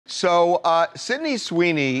So, Sydney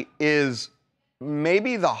Sweeney is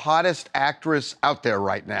maybe the hottest actress out there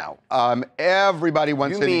right now. Everybody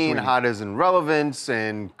wants Sydney Sweeney. You mean hot as in relevance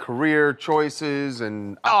and career choices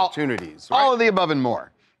and opportunities, right? All of the above and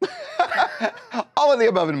more. All of the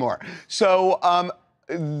above and more. So,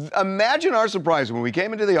 imagine our surprise when we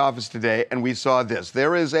came into the office today and we saw this.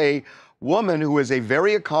 There is a woman who is a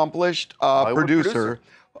very accomplished producer.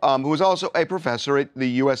 Who is also a professor at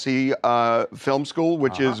the USC Film School,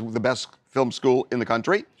 which is the best film school in the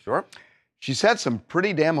country. Sure. She said some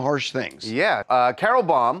pretty damn harsh things. Yeah. Carol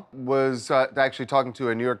Baum was actually talking to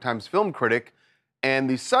a New York Times film critic, and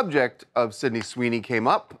the subject of Sydney Sweeney came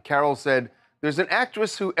up. Carol said, "There's an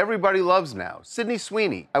actress who everybody loves now, Sydney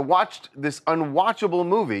Sweeney. I watched this unwatchable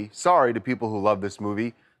movie, sorry to people who love this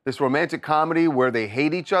movie, this romantic comedy where they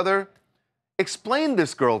hate each other. Explain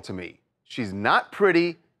this girl to me. She's not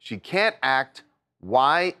pretty. She can't act.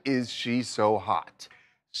 Why is she so hot?"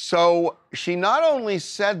 So she not only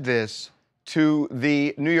said this to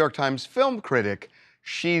the New York Times film critic,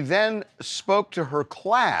 she then spoke to her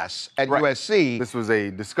class at USC. This was a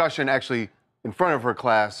discussion actually in front of her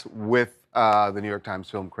class with the New York Times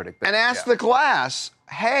film critic. And asked the class,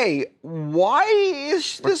 hey, why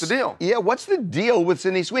is this? What's the deal? Yeah, what's the deal with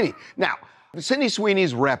Sydney Sweeney? Now, Sydney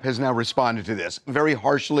Sweeney's rep has now responded to this very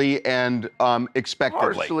harshly and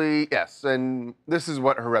expectantly. Harshly, yes. And this is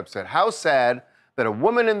what her rep said. "How sad that a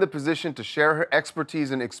woman in the position to share her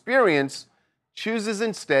expertise and experience chooses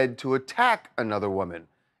instead to attack another woman.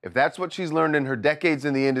 If that's what she's learned in her decades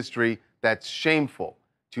in the industry, that's shameful.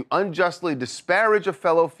 To unjustly disparage a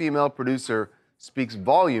fellow female producer speaks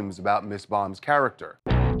volumes about Miss Baum's character."